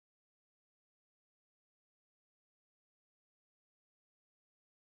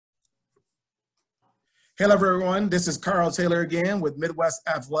Hello, everyone. This is Carl Taylor again with Midwest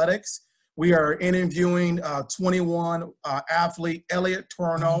Athletics. We are interviewing 21 athlete Elliot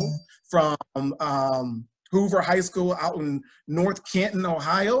Tornow from Hoover High School out in North Canton,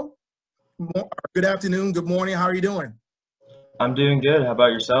 Ohio. Good afternoon. Good morning. How are you doing? I'm doing good. How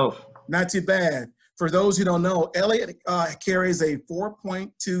about yourself? Not too bad. For those who don't know, Elliot carries a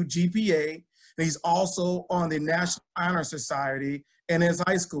 4.2 GPA, and he's also on the National Honor Society in his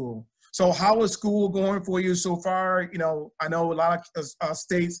high school. So how is school going for you so far? I know a lot of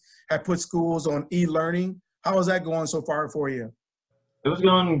states have put schools on e-learning. How is that going so far for you? It was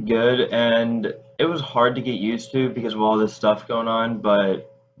going good, and it was hard to get used to because of all this stuff going on, but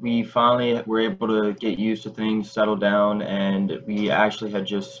we finally were able to get used to things, settle down, and we actually had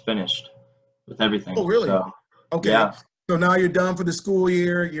just finished with Oh, everything. really? So, Okay. yeah, So now you're done for the school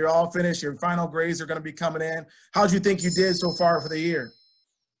year. You're all finished. Your final grades are going to be coming in. How do you think you did so far for the year?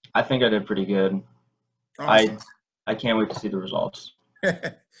 I think I did pretty good. I Awesome. I can't wait to see the results.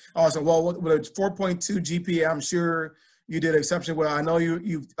 Awesome. Well, with a 4.2 GPA, I'm sure you did exceptionally well. I know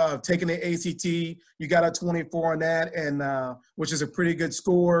you've taken the ACT. You got a 24 on that, and which is a pretty good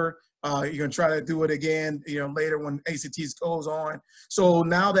score. You're gonna try to do it again, later when ACT goes on. So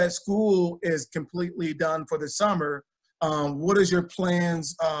now that school is completely done for the summer, what is your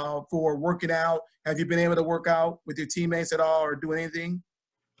plans for working out? Have you been able to work out with your teammates at all, or do anything?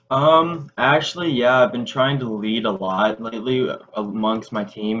 Actually, yeah, I've been trying to lead a lot lately amongst my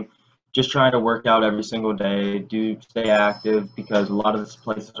team, just trying to work out every single day, do stay active because a lot of these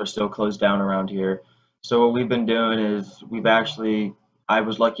places are still closed down around here. So what we've been doing is I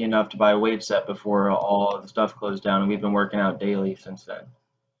was lucky enough to buy a weight set before all the stuff closed down, and we've been working out daily since then.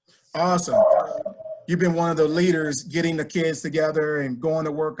 Awesome. You've been one of the leaders getting the kids together and going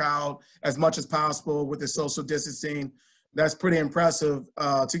to work out as much as possible with the social distancing. That's pretty impressive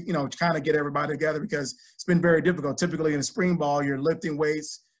to kind of get everybody together because it's been very difficult. Typically in the spring ball, you're lifting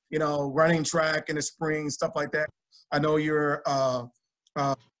weights, running track in the spring, stuff like that. I know you're uh,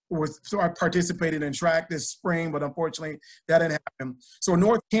 participating in track this spring, but unfortunately that didn't happen. So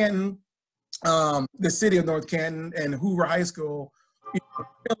North Canton, the city of North Canton and Hoover High School,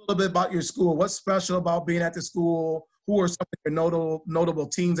 a little bit about your school. What's special about being at the school? Who are some of your notable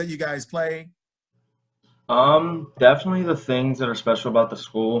teams that you guys play? Definitely the things that are special about the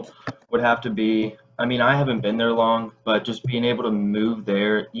school would have to be, I mean, I haven't been there long, but just being able to move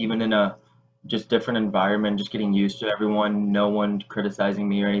there, even in a just different environment, just getting used to everyone, no one criticizing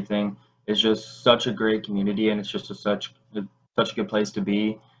me or anything, is just such a great community and it's just such a good place to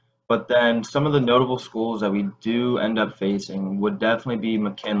be. But then some of the notable schools that we do end up facing would definitely be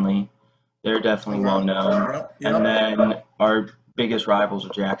McKinley. They're Oh, definitely well wow. known. Yep, And yep. then our biggest rivals are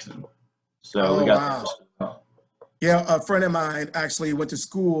Jackson. So we Oh, got wow. those. Yeah, a friend of mine actually went to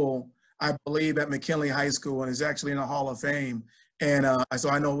school, I believe, at McKinley High School and is actually in the Hall of Fame. And so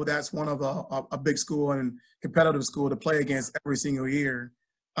I know that's one of a big school and competitive school to play against every single year.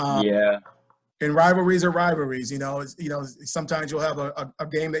 Uh, Yeah, and rivalries are rivalries. Sometimes you'll have a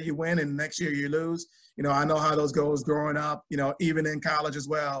game that you win and next year you lose. I know how those goes growing up, even in college as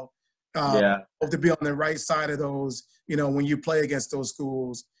well. Uh, yeah. to be on the right side of those, when you play against those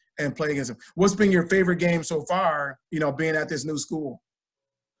schools and play against them. What's been your favorite game so far, being at this new school?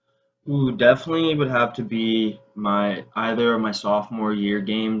 Ooh, definitely would have to be my either of my sophomore year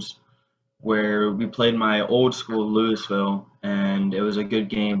games where we played my old school, Louisville, and it was a good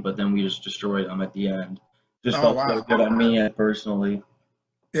game, but then we just destroyed them at the end. Just Oh, felt so wow. good on me personally.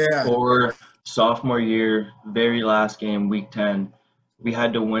 Yeah. Or sophomore year, very last game, week 10, we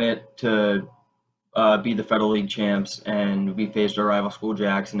had to win it to be the Federal League champs, and we faced our rival school,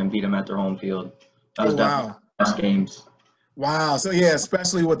 Jackson, and beat them at their home field. That was Oh, definitely wow. one of the best games. Wow. So yeah,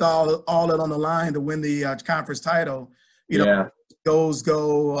 especially with all that on the line to win the conference title, you know, Yeah, those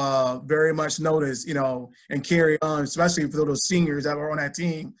go very much noticed, and carry on, especially for those seniors that were on that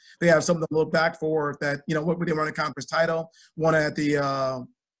team. They have something to look back for that, what we did won a conference title, won at the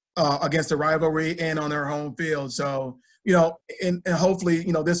against the rivalry and on their home field. So, and hopefully,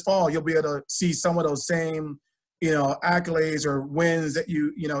 this fall you'll be able to see some of those same, accolades or wins that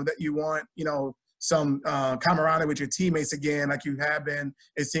you want, some camaraderie with your teammates again, like you have been.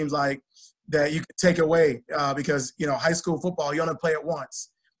 It seems like that you can take away because high school football you only play it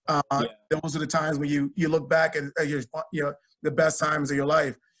once. yeah. Those are the times when you look back at your the best times of your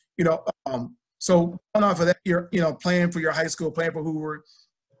life. So going off of that, you're playing for your high school, playing for Hoover.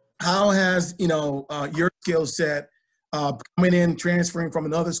 How has your skill set coming in, transferring from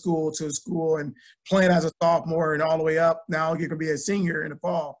another school to a school, and playing as a sophomore and all the way up? Now you're gonna be a senior in the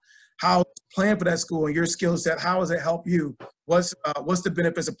fall. how playing for that school and your skill set, how does it help you? What's the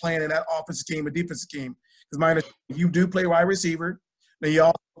benefits of playing in that offensive scheme and defensive scheme? Because my understanding, you do play wide receiver, then you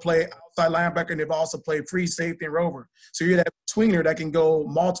also play outside linebacker, and you've also played free safety and rover. So you're that tweener that can go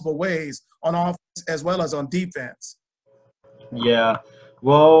multiple ways on offense as well as on defense. Yeah,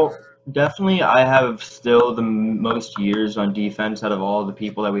 well, definitely I have still the most years on defense out of all the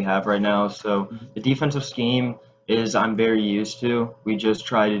people that we have right now. So the defensive scheme is I'm very used to. We just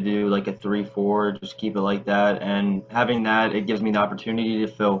try to do like a 3-4, just keep it like that. And having that, it gives me the opportunity to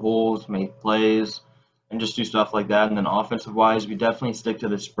fill holes, make plays, and just do stuff like that. And then offensive wise, we definitely stick to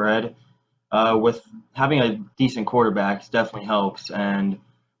the spread. With having a decent quarterback definitely helps. And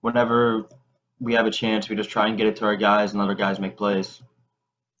whenever we have a chance, we just try and get it to our guys and let our guys make plays.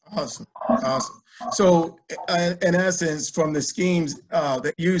 Awesome. Awesome. So, in essence, from the schemes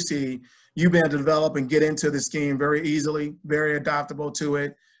that you see, you've been able to develop and get into the scheme very easily, very adaptable to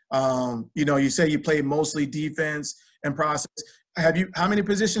it. You say you play mostly defense and process. How many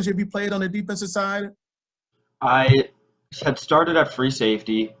positions have you played on the defensive side? I had started at free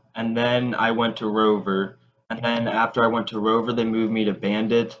safety, and then I went to rover. And then after I went to rover, they moved me to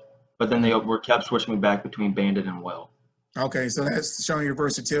bandit. But then they were kept switching me back between bandit and well. Okay, so that's showing your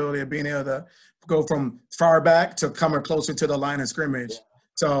versatility of being able to go from far back to coming closer to the line of scrimmage.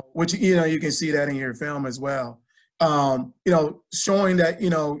 So, which you can see that in your film as well. Showing that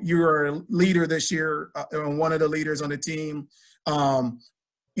you're a leader this year, and one of the leaders on the team. And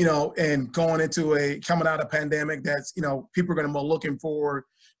coming out of pandemic, that's people are going to be looking for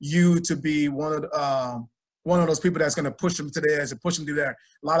you to be one of those people that's going to push them to the edge and push them through there.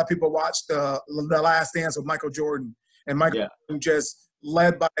 A lot of people watched the Last Dance with Michael Jordan, and Michael Jordan just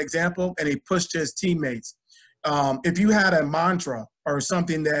led by example, and he pushed his teammates. If you had a mantra or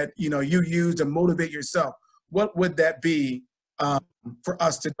something that you use to motivate yourself, what would that be for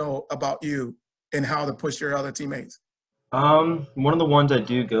us to know about you and how to push your other teammates? One of the ones I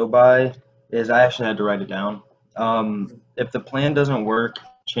do go by is I actually had to write it down. If the plan doesn't work,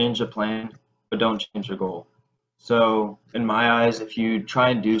 change the plan, but don't change the goal. So in my eyes, if you try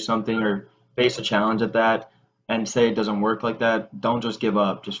and do something or face a challenge at that and say it doesn't work like that, don't just give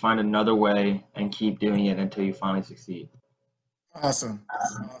up. Just find another way and keep doing it until you finally succeed. Awesome.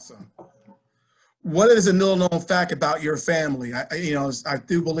 Awesome. What is a little known fact about your family? I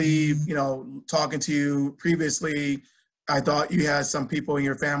do believe, talking to you previously, I thought you had some people in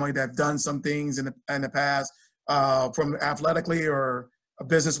your family that have done some things in the past, from athletically or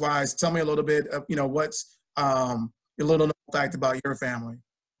business-wise. Tell me a little bit of, what's a little known fact about your family.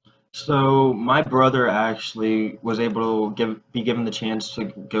 So my brother actually was able to be given the chance to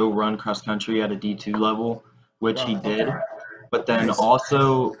go run cross country at a D2 level, which he Wow. did. Okay. But then Nice.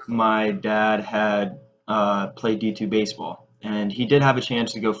 also my dad had played D2 baseball, and he did have a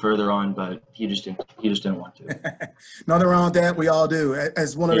chance to go further on, but he just didn't want to. Nothing wrong with that. We all do.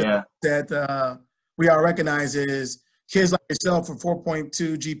 As one of the Yeah. things that we all recognize is kids like yourself with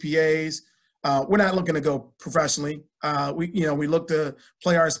 4.2 GPAs. We're not looking to go professionally. We look to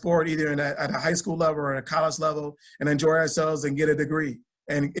play our sport either at a high school level or at a college level and enjoy ourselves and get a degree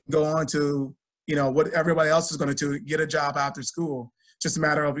and go on to what everybody else is going to do, get a job after school. Just a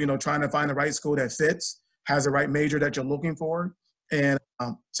matter of trying to find the right school that fits, has the right major that you're looking for. And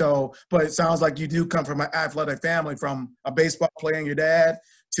but it sounds like you do come from an athletic family, from a baseball player and your dad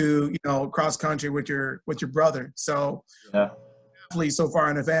to cross country with your brother. So Yeah. athletes so far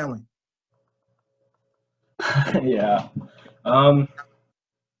in the family. Yeah.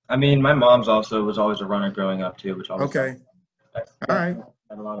 I mean, my mom's was always a runner growing up too, which always Okay. that's All right.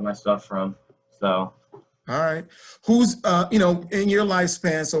 got a lot of my stuff from. So All right. Who's in your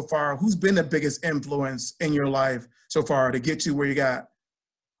lifespan so far, who's been the biggest influence in your life so far to get you where you got?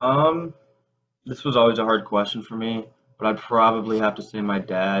 this was always a hard question for me, but I'd probably have to say my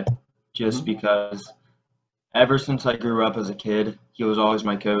dad, just Mhm. because ever since I grew up as a kid, he was always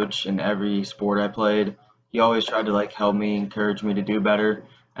my coach in every sport I played. He always tried to like help me, encourage me to do better.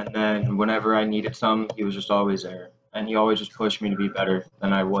 And then whenever I needed some, he was just always there. And he always just pushed me to be better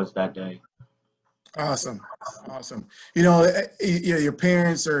than I was that day. Awesome. Awesome. Your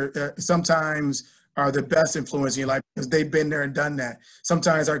parents are sometimes are the best influence in your life because they've been there and done that.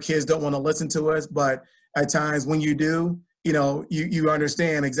 Sometimes our kids don't want to listen to us, but at times when you do, you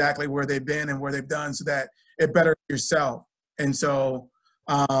understand exactly where they've been and where they've done so that it betters yourself. And so,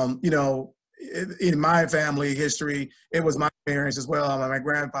 in my family history, it was my parents as well, and my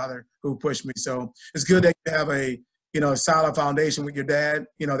grandfather who pushed me. So it's good that you have a solid foundation with your dad,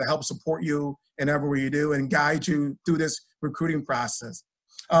 to help support you in everywhere you do and guide you through this recruiting process.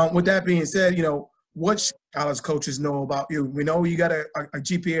 With that being said, what should college coaches know about you? We know you got a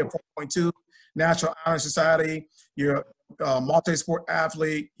GPA of 4.2, National Honor Society. You're a multi-sport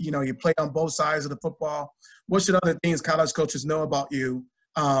athlete. You know, you play on both sides of the football. What should other things college coaches know about you?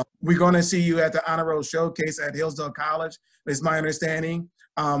 We're going to see you at the Honor Roll Showcase at Hillsdale College, is my understanding.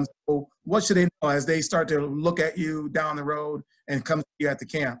 So what should they know as they start to look at you down the road and come to you at the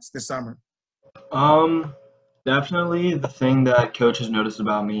camps this summer? Definitely the thing that coaches notice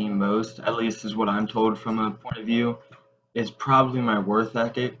about me most, at least is what I'm told from a point of view, is probably my work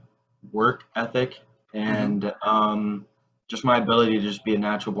ethic, Mm-hmm. and just my ability to just be a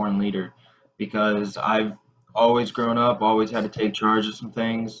natural born leader. Because I've always grown up, always had to take charge of some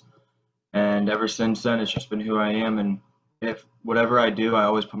things, and ever since then, it's just been who I am. And if whatever I do, I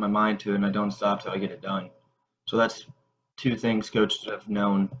always put my mind to it, and I don't stop till I get it done. So that's two things coaches have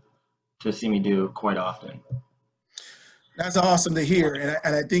known to see me do quite often. That's awesome to hear.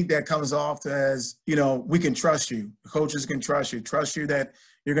 And I think that comes off as, you know, we can trust you. Coaches can trust you that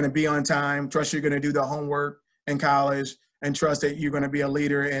you're going to be on time, trust you're going to do the homework in college, and trust that you're going to be a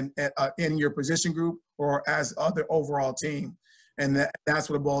leader in your position group or as other overall team. And that's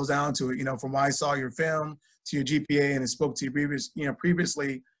what it boils down to. You know, from when I saw your film to your GPA and it spoke to you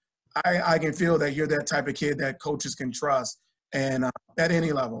previously, I can feel that you're that type of kid that coaches can trust and at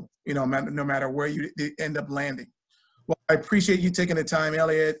any level, you know, no matter where you end up landing. Well, I appreciate you taking the time,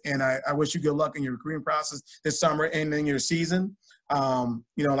 Elliot, and I wish you good luck in your recruiting process this summer and in your season. You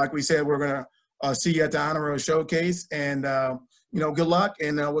know, like we said, we're going to see you at the Honor Roll Showcase, and, you know, good luck,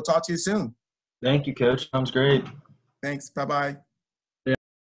 and we'll talk to you soon. Thank you, Coach. Sounds great. Thanks. Bye-bye.